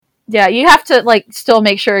Yeah, you have to like still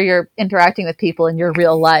make sure you're interacting with people in your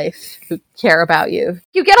real life who care about you.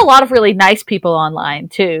 You get a lot of really nice people online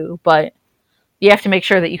too, but you have to make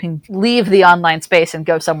sure that you can leave the online space and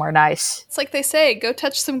go somewhere nice. It's like they say, go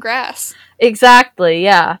touch some grass. Exactly,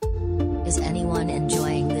 yeah. Is anyone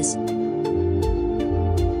enjoying this?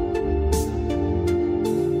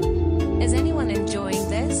 Is anyone enjoying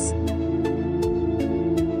this?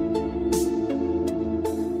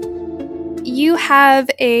 You have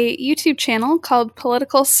a YouTube channel called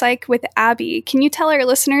Political Psych with Abby. Can you tell our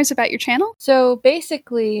listeners about your channel? So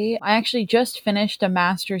basically, I actually just finished a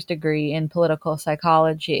master's degree in political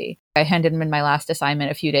psychology. I handed in my last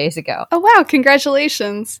assignment a few days ago. Oh, wow.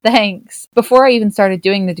 Congratulations. Thanks. Before I even started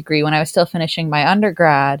doing the degree, when I was still finishing my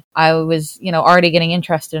undergrad, I was, already getting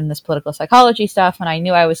interested in this political psychology stuff, and I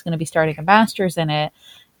knew I was going to be starting a master's in it.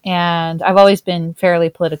 And I've always been fairly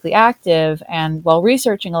politically active, and while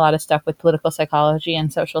researching a lot of stuff with political psychology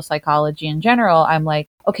and social psychology in general, I'm like,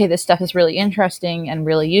 okay, this stuff is really interesting and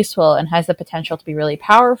really useful and has the potential to be really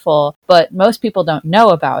powerful, but most people don't know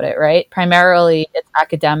about it, right? Primarily it's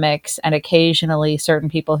academics and occasionally certain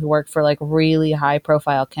people who work for like really high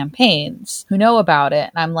profile campaigns who know about it.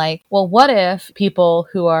 And I'm like, well, what if people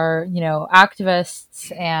who are,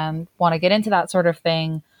 activists and want to get into that sort of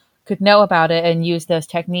thing could know about it and use those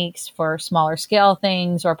techniques for smaller scale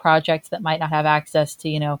things or projects that might not have access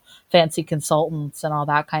to, fancy consultants and all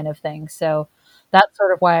that kind of thing. So that's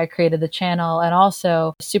sort of why I created the channel, and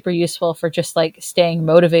also super useful for just like staying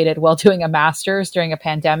motivated while doing a master's during a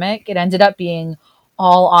pandemic. It ended up being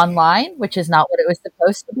all online, which is not what it was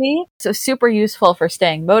supposed to be. So super useful for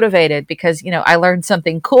staying motivated because, I learned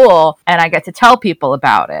something cool and I get to tell people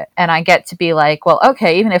about it. And I get to be like, well,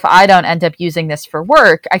 okay, even if I don't end up using this for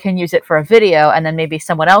work, I can use it for a video and then maybe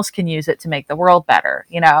someone else can use it to make the world better,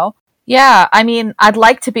 Yeah, I mean, I'd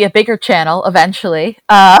like to be a bigger channel eventually.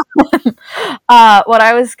 What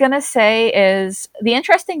I was going to say is the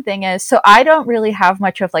interesting thing is, so I don't really have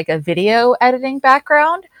much of like a video editing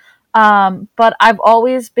background. But I've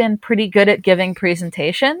always been pretty good at giving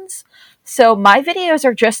presentations. So my videos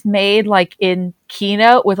are just made like in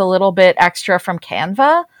Keynote with a little bit extra from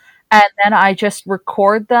Canva. And then I just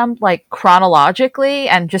record them like chronologically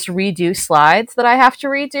and just redo slides that I have to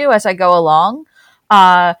redo as I go along.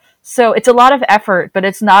 So it's a lot of effort, but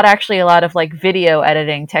it's not actually a lot of like video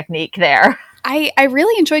editing technique there. I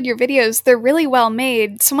really enjoyed your videos. They're really well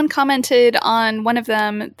made. Someone commented on one of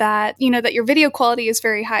them that, that your video quality is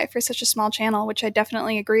very high for such a small channel, which I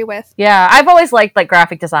definitely agree with. Yeah, I've always liked like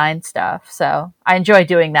graphic design stuff, so I enjoy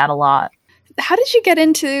doing that a lot. How did you get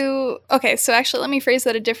into... Okay, so actually, let me phrase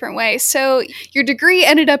that a different way. So your degree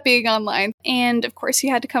ended up being online, and of course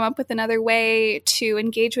you had to come up with another way to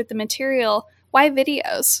engage with the material. Why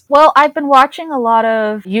videos? Well, I've been watching a lot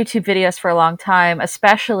of YouTube videos for a long time,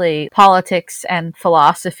 especially politics and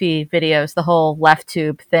philosophy videos, the whole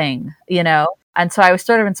LeftTube thing, And so I was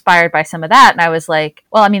sort of inspired by some of that. And I was like,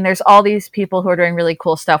 well, I mean, there's all these people who are doing really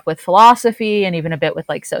cool stuff with philosophy and even a bit with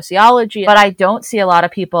like sociology, but I don't see a lot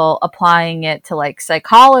of people applying it to like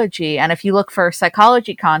psychology. And if you look for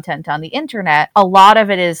psychology content on the internet, a lot of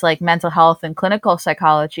it is like mental health and clinical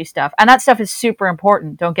psychology stuff. And that stuff is super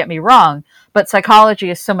important. Don't get me wrong. But psychology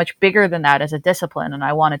is so much bigger than that as a discipline. And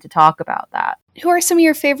I wanted to talk about that. Who are some of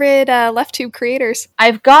your favorite LeftTube creators?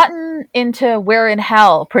 I've gotten into We're in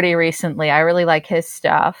Hell pretty recently. I really like his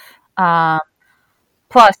stuff.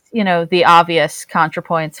 Plus, the obvious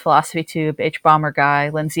ContraPoints, PhilosophyTube,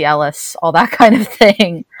 hbomberguy, Lindsay Ellis, all that kind of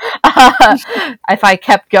thing. If I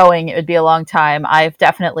kept going, it would be a long time. I've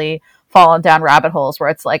definitely fallen down rabbit holes where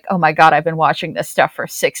it's like, oh my God, I've been watching this stuff for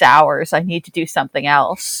 6 hours. I need to do something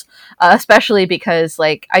else. Especially because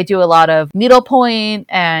like I do a lot of needlepoint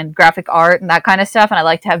and graphic art and that kind of stuff. And I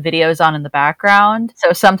like to have videos on in the background.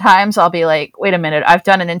 So sometimes I'll be like, wait a minute, I've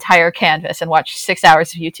done an entire canvas and watched 6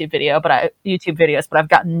 hours of YouTube videos, but I've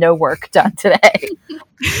gotten no work done today.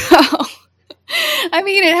 I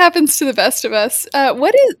mean, it happens to the best of us.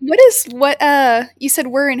 What you said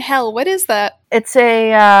We're in Hell. What is that? It's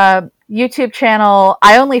a YouTube channel.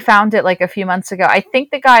 I only found it like a few months ago. I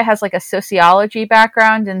think the guy has like a sociology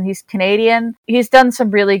background and he's Canadian. He's done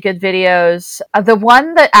some really good videos. The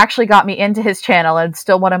one that actually got me into his channel and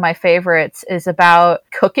still one of my favorites is about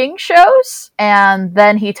cooking shows. And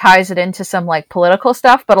then he ties it into some like political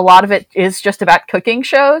stuff, but a lot of it is just about cooking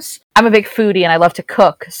shows. I'm a big foodie and I love to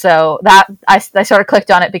cook. So that I sort of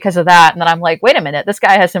clicked on it because of that. And then I'm like, wait a minute, this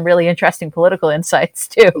guy has some really interesting political insights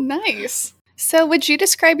too. Nice. So, would you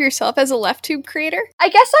describe yourself as a LeftTube creator? I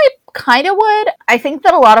guess I kind of would. I think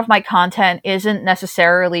that a lot of my content isn't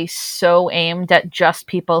necessarily so aimed at just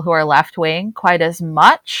people who are left wing quite as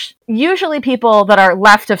much. Usually people that are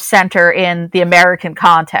left of center in the American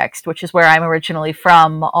context, which is where I'm originally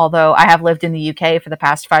from, although I have lived in the UK for the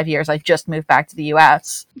past 5 years. I just moved back to the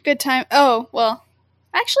US. Good time. Oh, well.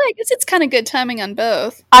 Actually, I guess it's kind of good timing on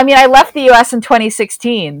both. I mean, I left the US in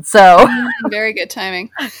 2016, so... Very good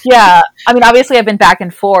timing. Yeah. I mean, obviously I've been back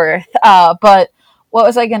and forth, but what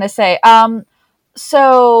was I going to say?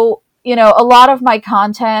 So, a lot of my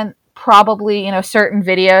content, probably, certain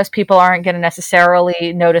videos, people aren't going to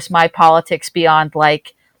necessarily notice my politics beyond,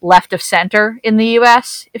 like, left of center in the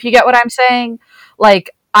US, if you get what I'm saying.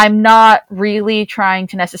 Like, I'm not really trying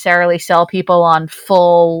to necessarily sell people on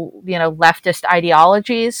full, leftist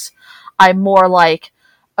ideologies. I'm more like,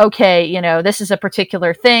 okay, this is a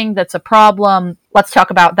particular thing that's a problem. Let's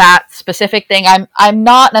talk about that specific thing. I'm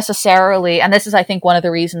not necessarily, and this is, I think, one of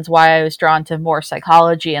the reasons why I was drawn to more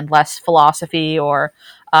psychology and less philosophy or,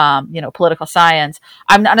 political science.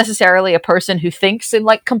 I'm not necessarily a person who thinks in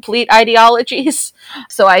like complete ideologies.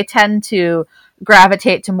 So I tend to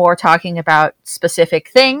gravitate to more talking about specific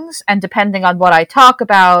things, and depending on what I talk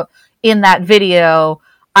about in that video,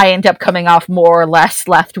 I end up coming off more or less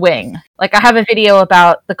left wing. Like, I have a video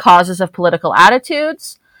about the causes of political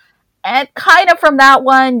attitudes, and kind of from that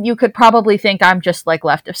one, you could probably think I'm just like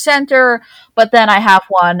left of center, but then I have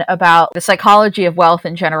one about the psychology of wealth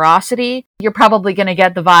and generosity. You're probably going to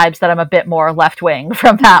get the vibes that I'm a bit more left wing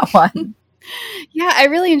from that one. Yeah, I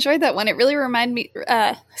really enjoyed that one. It really reminded me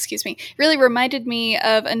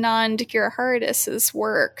of Anand Giridharadas'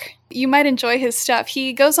 work. You might enjoy his stuff.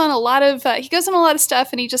 He goes on a lot of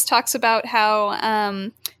stuff, and he just talks about how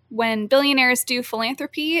when billionaires do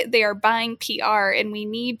philanthropy, they are buying PR, and we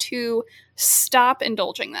need to stop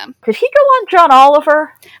indulging them. Did he go on John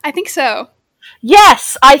Oliver? I think so.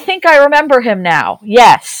 Yes, I think I remember him now.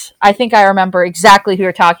 Yes, I think I remember exactly who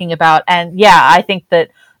you're talking about, and yeah, I think that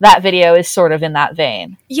video is sort of in that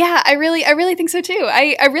vein. Yeah, I really think so too.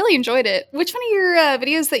 I really enjoyed it. Which one of your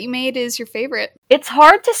videos that you made is your favorite? It's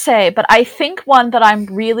hard to say, but I think one that I'm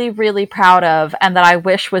really, really proud of and that I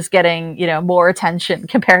wish was getting, more attention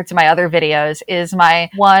compared to my other videos is my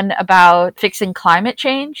one about fixing climate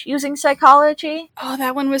change using psychology. Oh,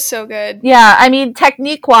 that one was so good. Yeah, I mean,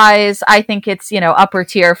 technique-wise, I think it's, upper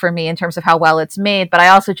tier for me in terms of how well it's made, but I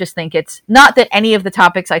also just think it's not that any of the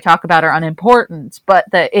topics I talk about are unimportant, but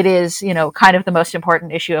that it is, kind of the most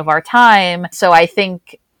important issue of our time. So I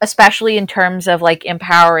think, especially in terms of like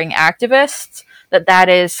empowering activists, that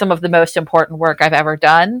is some of the most important work I've ever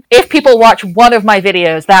done. If people watch one of my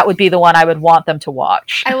videos, that would be the one I would want them to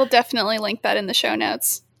watch. I will definitely link that in the show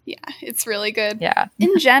notes. Yeah, it's really good. Yeah.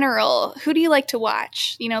 In general, who do you like to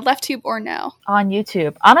watch? LeftTube or no? On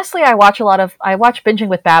YouTube. Honestly, I watch Binging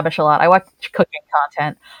with Babish a lot. I watch cooking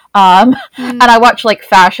content. And I watch like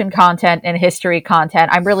fashion content and history content.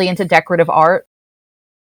 I'm really into decorative art.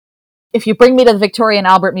 If you bring me to the Victoria and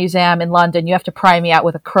Albert Museum in London, you have to pry me out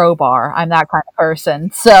with a crowbar. I'm that kind of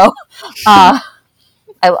person. So,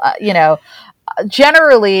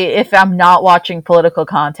 generally, if I'm not watching political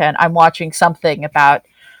content, I'm watching something about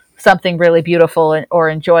something really beautiful or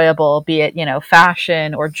enjoyable, be it,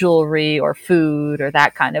 fashion or jewelry or food or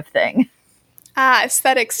that kind of thing.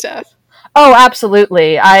 Aesthetic stuff. Oh,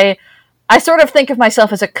 absolutely. I sort of think of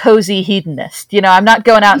myself as a cozy hedonist. I'm not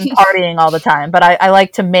going out and partying all the time, but I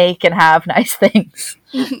like to make and have nice things.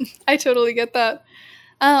 I totally get that.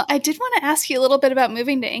 I did want to ask you a little bit about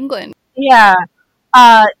moving to England. Yeah.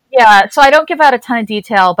 So I don't give out a ton of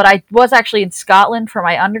detail, but I was actually in Scotland for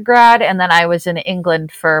my undergrad, and then I was in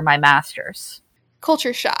England for my master's.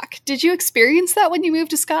 Culture shock. Did you experience that when you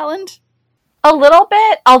moved to Scotland? A little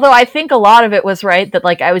bit, although I think a lot of it was right that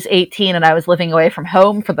like I was 18 and I was living away from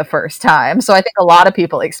home for the first time. So I think a lot of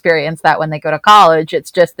people experience that when they go to college.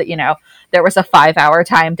 It's just that, there was a 5-hour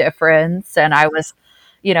time difference and I was,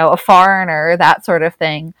 a foreigner, that sort of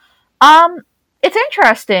thing. It's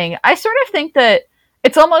interesting. I sort of think that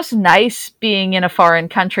it's almost nice being in a foreign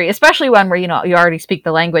country, especially one where, you already speak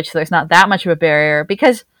the language, so there's not that much of a barrier,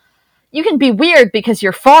 because you can be weird because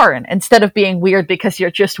you're foreign instead of being weird because you're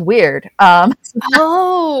just weird.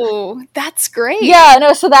 Oh, that's great. Yeah,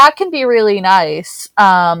 no, so that can be really nice.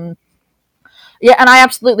 Yeah, and I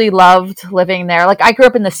absolutely loved living there. Like, I grew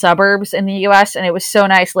up in the suburbs in the US, and it was so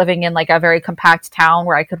nice living in, like, a very compact town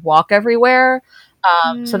where I could walk everywhere.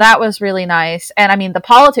 So that was really nice. And, I mean, the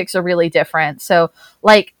politics are really different. So,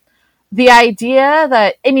 like, the idea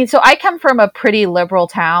that, so I come from a pretty liberal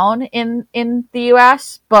town in the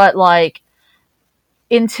US, but like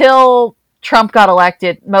until Trump got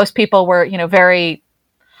elected, most people were,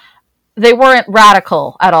 they weren't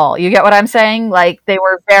radical at all. You get what I'm saying? Like, they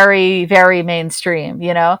were very, very mainstream,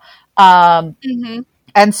 Mm-hmm.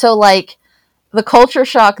 And so, like, the culture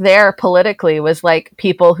shock there politically was like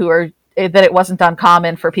people who are, that it wasn't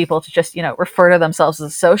uncommon for people to just, refer to themselves as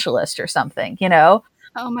a socialist or something,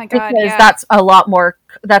 Oh my God, because yeah.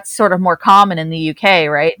 that's sort of more common in the UK,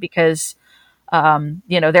 right? Because,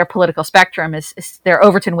 their political spectrum their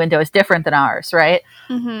Overton window is different than ours, right?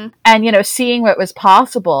 Mm-hmm. And, seeing what was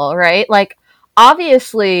possible, right? Like,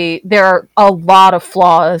 obviously there are a lot of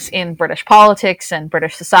flaws in British politics and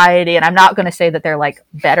British society, and I'm not going to say that they're like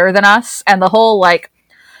better than us, and the whole like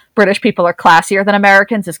British people are classier than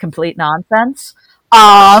Americans is complete nonsense.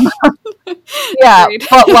 Yeah, Agreed.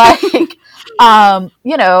 but like,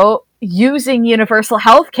 using universal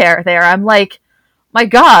health care there, I'm like, my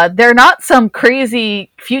God, they're not some crazy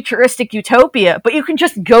futuristic utopia, but you can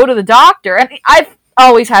just go to the doctor. And I've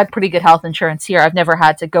always had pretty good health insurance here. I've never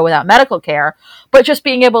had to go without medical care, but just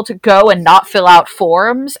being able to go and not fill out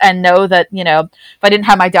forms and know that, if I didn't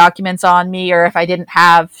have my documents on me, or if I didn't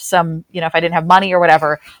have if I didn't have money or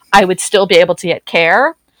whatever, I would still be able to get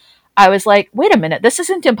care. I was like, wait a minute, this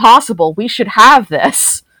isn't impossible. We should have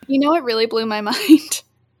this. You know what really blew my mind?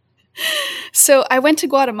 So I went to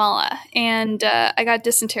Guatemala, and I got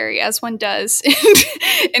dysentery, as one does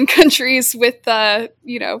in countries with, where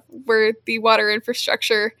the water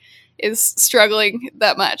infrastructure is struggling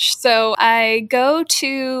that much. So I go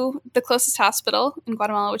to the closest hospital in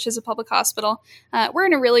Guatemala, which is a public hospital. We're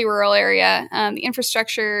in a really rural area. The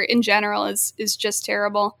infrastructure in general is just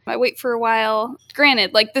terrible. I wait for a while.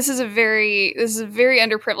 Granted, like this is a very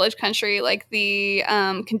underprivileged country. Like the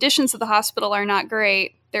conditions of the hospital are not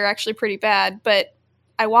great. They're actually pretty bad. But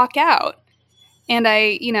I walk out and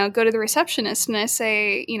I, go to the receptionist and I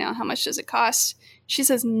say, how much does it cost? She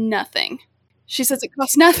says nothing. She says it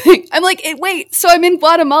costs nothing. I'm like, wait, so I'm in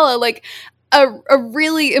Guatemala, like a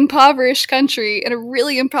really impoverished country in a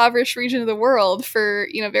really impoverished region of the world for,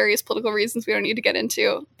 various political reasons we don't need to get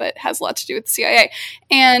into, but has a lot to do with the CIA.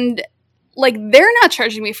 And like, they're not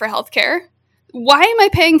charging me for healthcare. Why am I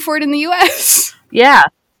paying for it in the US? Yeah.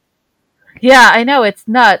 Yeah, I know. It's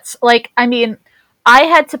nuts. Like, I mean, I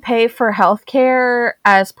had to pay for healthcare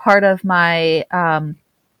as part of my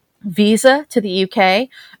visa to the UK.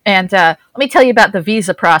 And let me tell you about the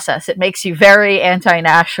visa process. It makes you very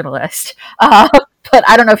anti-nationalist. But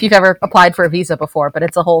I don't know if you've ever applied for a visa before, but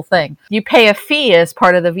it's a whole thing. You pay a fee as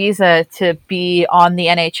part of the visa to be on the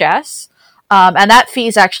NHS. And that fee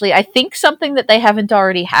is actually, I think, something that they haven't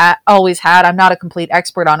always had. I'm not a complete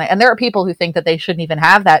expert on it. And there are people who think that they shouldn't even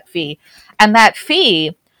have that fee. And that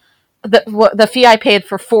fee, the fee I paid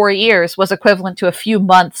for 4 years was equivalent to a few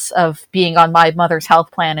months of being on my mother's health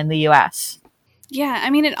plan in the US. Yeah, I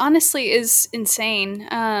mean, it honestly is insane.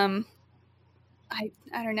 I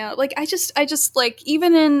don't know. Like, I just like,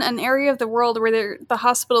 even in an area of the world where the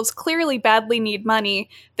hospitals clearly badly need money,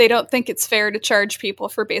 they don't think it's fair to charge people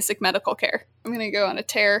for basic medical care. I'm going to go on a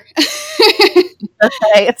tear.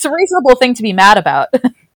 Okay, it's a reasonable thing to be mad about.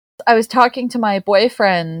 I was talking to my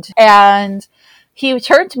boyfriend, and he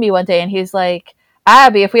turned to me one day and he's like,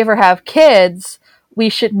 Abby, if we ever have kids, we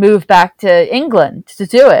should move back to England to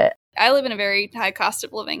do it. I live in a very high cost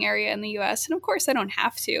of living area in the US, and of course I don't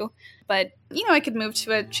have to, but I could move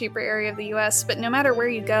to a cheaper area of the US, but no matter where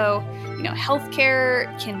you go,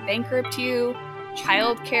 healthcare can bankrupt you.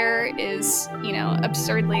 Childcare is,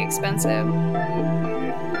 absurdly expensive.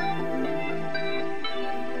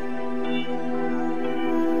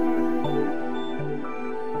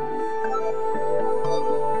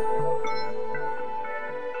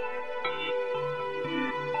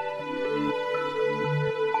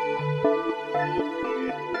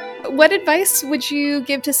 What advice would you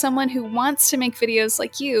give to someone who wants to make videos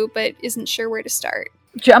like you, but isn't sure where to start?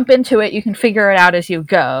 Jump into it. You can figure it out as you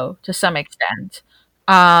go to some extent.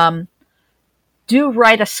 Do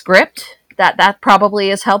write a script. That probably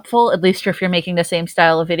is helpful, at least if you're making the same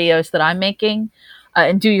style of videos that I'm making.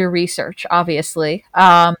 And do your research, obviously.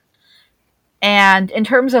 And in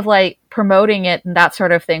terms of like promoting it and that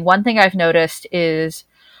sort of thing, one thing I've noticed is,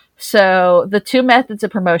 so the two methods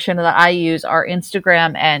of promotion that I use are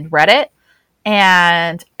Instagram and Reddit.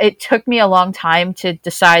 And it took me a long time to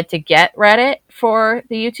decide to get Reddit for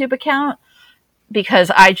the YouTube account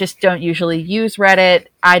because I just don't usually use Reddit.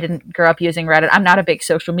 I didn't grow up using Reddit. I'm not a big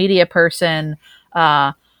social media person.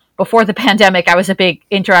 Before the pandemic, I was a big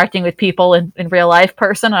interacting with people in real life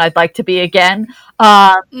person, and I'd like to be again.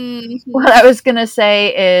 What I was going to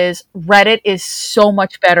say is Reddit is so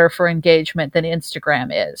much better for engagement than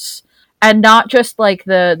Instagram is. and not just like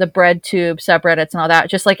the BreadTube subreddits and all that,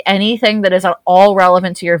 just like anything that is at all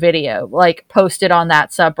relevant to your video, like post it on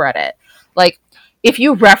that subreddit. Like if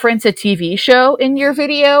you reference a TV show in your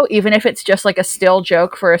video, even if it's just like a still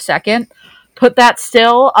joke for a second, put that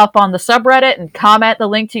still up on the subreddit and comment the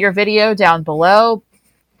link to your video down below.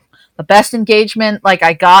 The best engagement like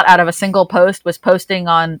I got out of a single post was posting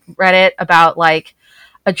on Reddit about like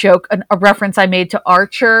a joke, a reference I made to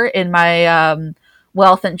Archer in my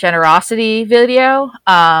wealth and generosity video.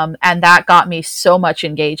 And that got me so much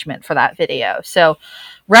engagement for that video. So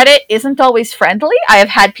Reddit isn't always friendly. I have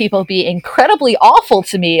had people be incredibly awful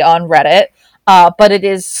to me on Reddit, but it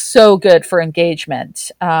is so good for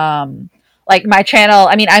engagement. Like my channel,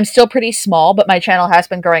 I mean, I'm still pretty small, but my channel has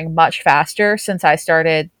been growing much faster since I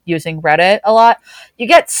started using Reddit a lot. You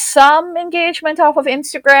get some engagement off of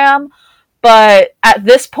Instagram, but at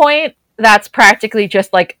this point, that's practically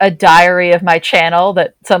just like a diary of my channel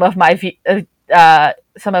that some of my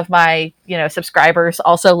subscribers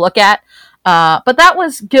also look at. But that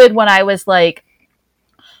was good when I was like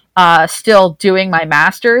still doing my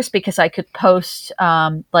masters, because I could post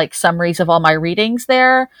like summaries of all my readings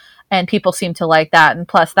there, and people seemed to like that. And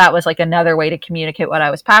plus, that was like another way to communicate what I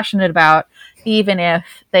was passionate about, even if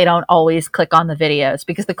they don't always click on the videos,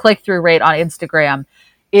 because the click-through rate on Instagram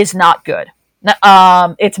is not good.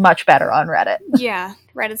 It's much better on Reddit. Yeah,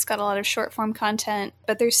 Reddit's got a lot of short-form content,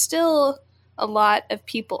 but there's still a lot of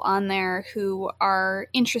people on there who are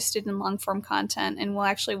interested in long-form content and will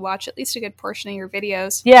actually watch at least a good portion of your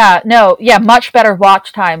videos. Yeah, much better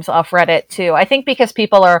watch times off Reddit too. I think because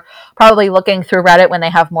people are probably looking through Reddit when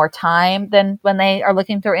they have more time than when they are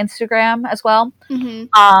looking through Instagram as well.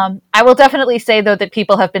 Mm-hmm. I will definitely say though that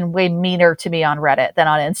people have been way meaner to me on Reddit than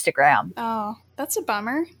on Instagram. Oh, that's a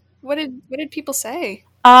bummer. What did people say?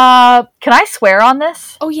 Can I swear on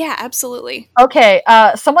this? Oh yeah, absolutely. Okay,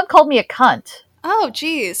 someone called me a cunt. Oh,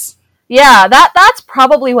 geez. Yeah, that's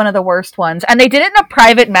probably one of the worst ones. And they did it in a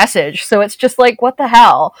private message, so it's just like, what the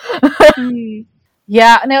hell?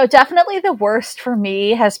 Yeah, no, definitely the worst for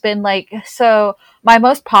me has been like, so my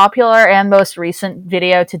most popular and most recent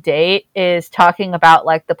video to date is talking about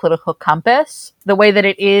like the political compass, the way that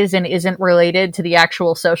it is and isn't related to the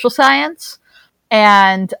actual social science.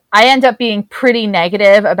 And I end up being pretty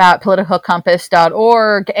negative about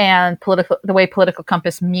politicalcompass.org and the way Political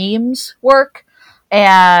Compass memes work.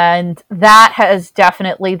 And that has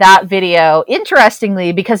definitely, that video,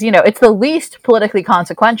 interestingly, because, you know, it's the least politically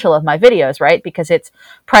consequential of my videos, right? Because it's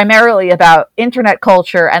primarily about internet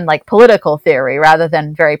culture and like political theory rather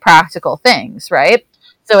than very practical things, right?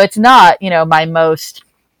 So it's not, you know, my most,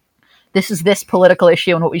 this is this political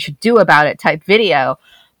issue and what we should do about it type video.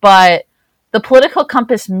 But the Political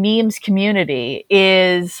Compass memes community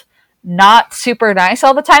is not super nice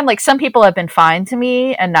all the time. Like, some people have been fine to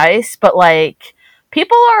me and nice, but like,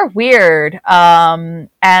 people are weird. And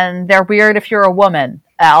they're weird if you're a woman.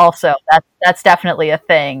 Also, that's definitely a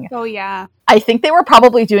thing. Oh yeah. I think they were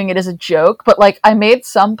probably doing it as a joke, but like, I made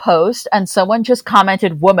some post and someone just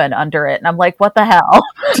commented "woman" under it, and I'm like, what the hell?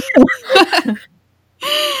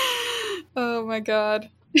 Oh my god.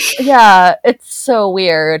 Yeah, it's so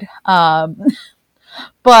weird. But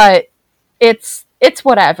it's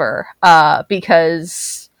whatever.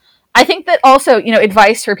 Because I think that also, you know,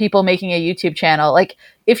 advice for people making a YouTube channel, like,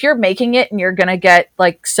 if you're making it and you're gonna get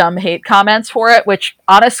like some hate comments for it, which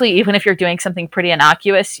honestly, even if you're doing something pretty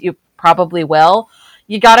innocuous, you probably will,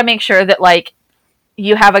 you gotta make sure that like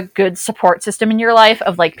you have a good support system in your life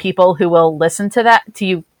of like people who will listen to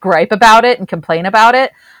you gripe about it and complain about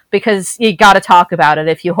it. Because you got to talk about it.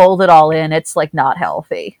 If you hold it all in, it's like not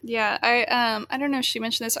healthy. Yeah, I don't know if she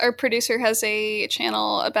mentioned this. Our producer has a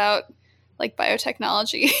channel about like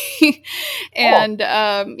biotechnology, and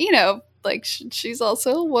you know, like she's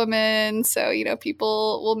also a woman, so you know,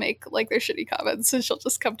 people will make like their shitty comments, and she'll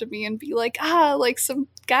just come to me and be like, like some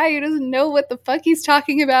guy who doesn't know what the fuck he's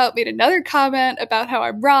talking about made another comment about how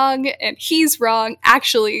I'm wrong, and he's wrong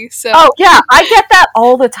actually. So oh yeah, I get that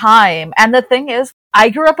all the time. And the thing is, I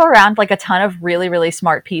grew up around like a ton of really, really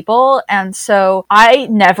smart people. And so I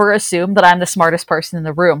never assume that I'm the smartest person in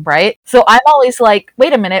the room, right? So I'm always like,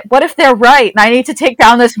 wait a minute, what if they're right? And I need to take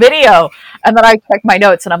down this video. And then I check my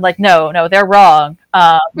notes and I'm like, no, they're wrong.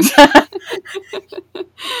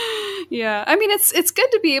 Yeah, I mean, it's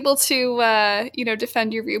good to be able to, you know,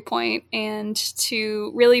 defend your viewpoint and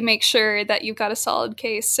to really make sure that you've got a solid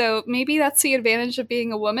case. So maybe that's the advantage of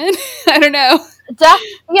being a woman. I don't know.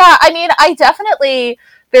 Yeah, I mean, I definitely,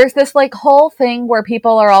 there's this like whole thing where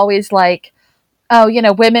people are always like, oh, you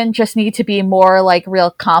know, women just need to be more like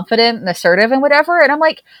real confident and assertive and whatever. And I'm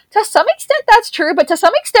like, to some extent that's true, but to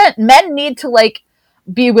some extent men need to like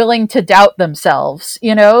be willing to doubt themselves.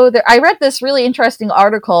 You know, I read this really interesting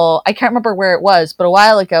article, I can't remember where it was, but a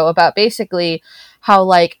while ago, about basically how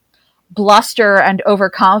like bluster and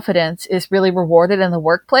overconfidence is really rewarded in the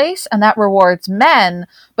workplace, and that rewards men,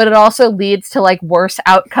 but it also leads to like worse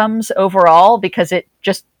outcomes overall because it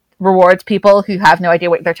just rewards people who have no idea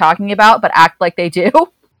what they're talking about but act like they do.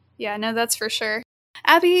 Yeah, no, that's for sure.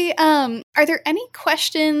 Abby, are there any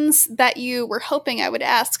questions that you were hoping I would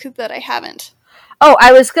ask that I haven't? Oh,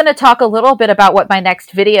 I was going to talk a little bit about what my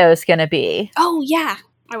next video is going to be. Oh, yeah.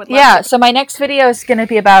 I would love to. So my next video is going to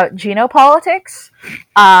be about genopolitics.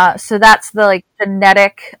 So that's the like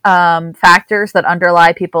genetic factors that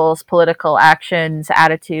underlie people's political actions,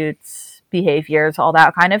 attitudes, behaviors, all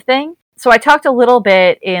that kind of thing. So I talked a little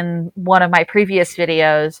bit in one of my previous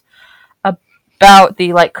videos about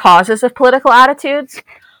the like causes of political attitudes,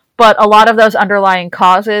 but a lot of those underlying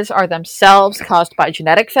causes are themselves caused by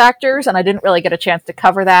genetic factors, and I didn't really get a chance to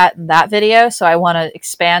cover that in that video, so I want to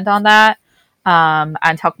expand on that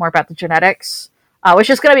and talk more about the genetics, which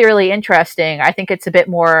is going to be really interesting. I think it's a bit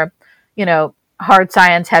more, you know, hard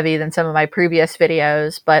science heavy than some of my previous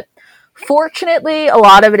videos, but fortunately, a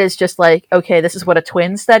lot of it is just like, okay, this is what a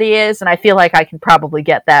twin study is, and I feel like I can probably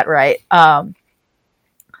get that right.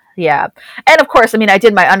 Yeah. And of course, I mean, I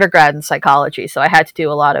did my undergrad in psychology, so I had to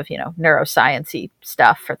do a lot of, you know, neuroscience-y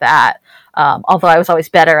stuff for that. Although I was always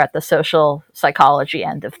better at the social psychology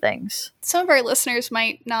end of things. Some of our listeners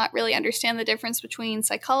might not really understand the difference between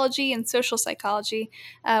psychology and social psychology.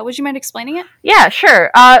 Would you mind explaining it? Yeah,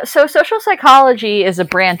 sure. So social psychology is a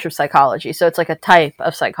branch of psychology. So it's like a type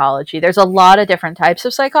of psychology. There's a lot of different types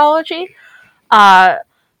of psychology.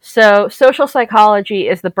 So social psychology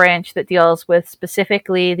is the branch that deals with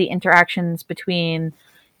specifically the interactions between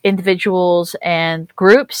individuals and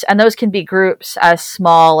groups. And those can be groups as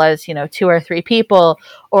small as, you know, 2 or 3 people,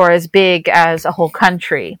 or as big as a whole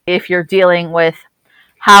country. If you're dealing with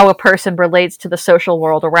how a person relates to the social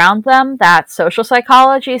world around them, that's social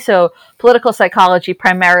psychology. So political psychology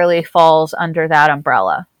primarily falls under that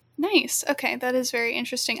umbrella. Nice. Okay, that is very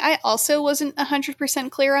interesting. I also wasn't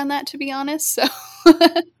 100% clear on that, to be honest. So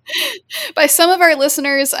by some of our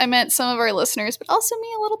listeners, I meant some of our listeners, but also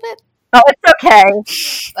me a little bit. Oh, it's okay.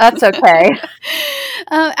 That's okay.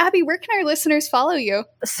 Abby, where can our listeners follow you?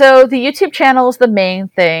 So the YouTube channel is the main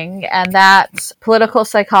thing, and that's political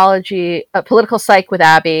psychology, political psych with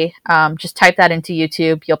Abby. Just type that into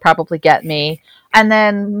YouTube. You'll probably get me. And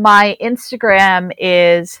then my Instagram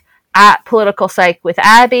is at political psych with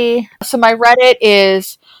Abby. So my Reddit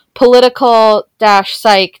is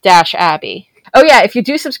political-psych-Abby. Oh yeah, if you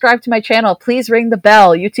do subscribe to my channel, please ring the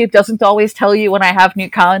bell. YouTube doesn't always tell you when I have new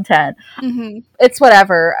content. Mm-hmm. It's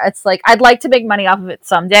whatever. It's like, I'd like to make money off of it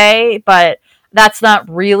someday, but that's not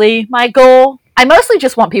really my goal. I mostly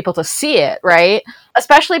just want people to see it, right?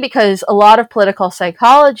 Especially because a lot of political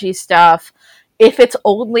psychology stuff, if it's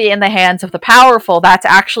only in the hands of the powerful, that's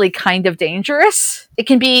actually kind of dangerous. It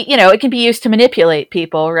can be, you know, it can be used to manipulate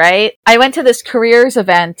people, right? I went to this careers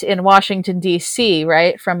event in Washington, D.C.,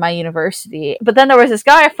 right, from my university. But then there was this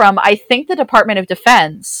guy from, I think, the Department of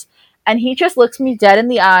Defense. And he just looks me dead in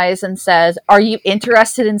the eyes and says, "Are you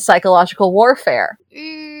interested in psychological warfare?"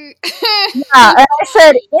 Yeah, and I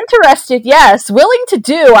said, interested, yes. Willing to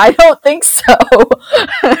do, I don't think so.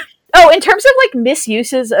 Oh, in terms of, like,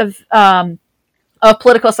 misuses of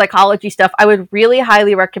political psychology stuff, I would really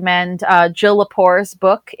highly recommend Jill Lepore's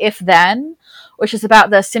book, If Then, which is about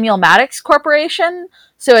the Simulmatics Corporation.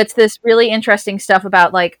 So it's this really interesting stuff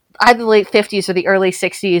about, like, either the late 50s or the early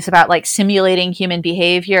 60s, about, like, simulating human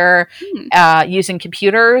behavior using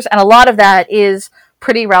computers. And a lot of that is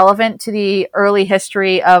pretty relevant to the early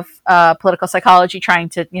history of political psychology, trying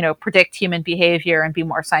to, you know, predict human behavior and be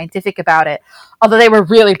more scientific about it. Although they were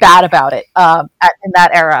really bad about it in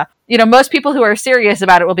that era. You know, most people who are serious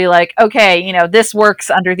about it will be like, okay, you know, this works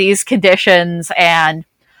under these conditions and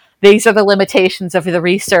these are the limitations of the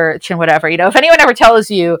research and whatever. You know, if anyone ever tells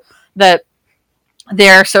you that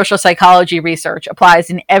their social psychology research applies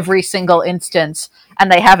in every single instance and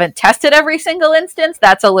they haven't tested every single instance,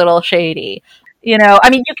 that's a little shady. You know, I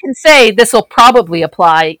mean, you can say this will probably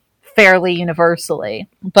apply fairly universally.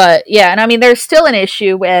 But yeah, and I mean, there's still an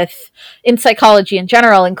issue with, in psychology in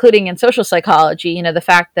general, including in social psychology, you know, the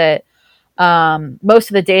fact that most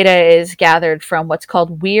of the data is gathered from what's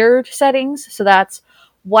called weird settings. So that's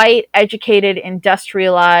white, educated,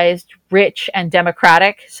 industrialized, rich, and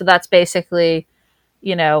democratic. So that's basically,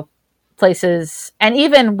 you know, places, and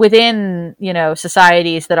even within, you know,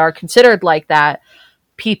 societies that are considered like that,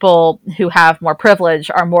 people who have more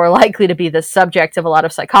privilege are more likely to be the subject of a lot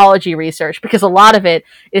of psychology research, because a lot of it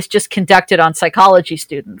is just conducted on psychology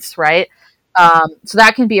students, right? So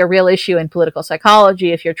that can be a real issue in political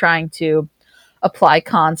psychology if you're trying to apply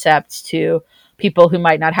concepts to people who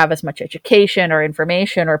might not have as much education or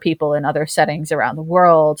information, or people in other settings around the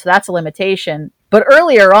world. So that's a limitation. But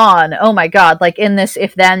earlier on, oh my God, like in this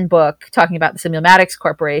If Then book, talking about the Simulmatics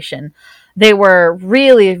Corporation, they were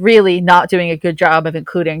really, really not doing a good job of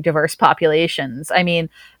including diverse populations. I mean,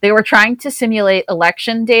 they were trying to simulate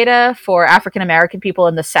election data for African American people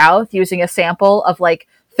in the South using a sample of like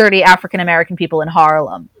 30 African American people in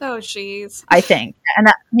Harlem. Oh, jeez. I think. And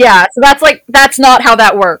so that's not how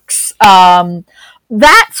that works.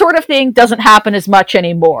 That sort of thing doesn't happen as much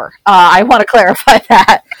anymore. I want to clarify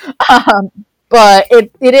that. But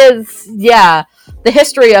it is, the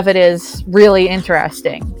history of it is really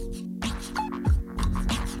interesting.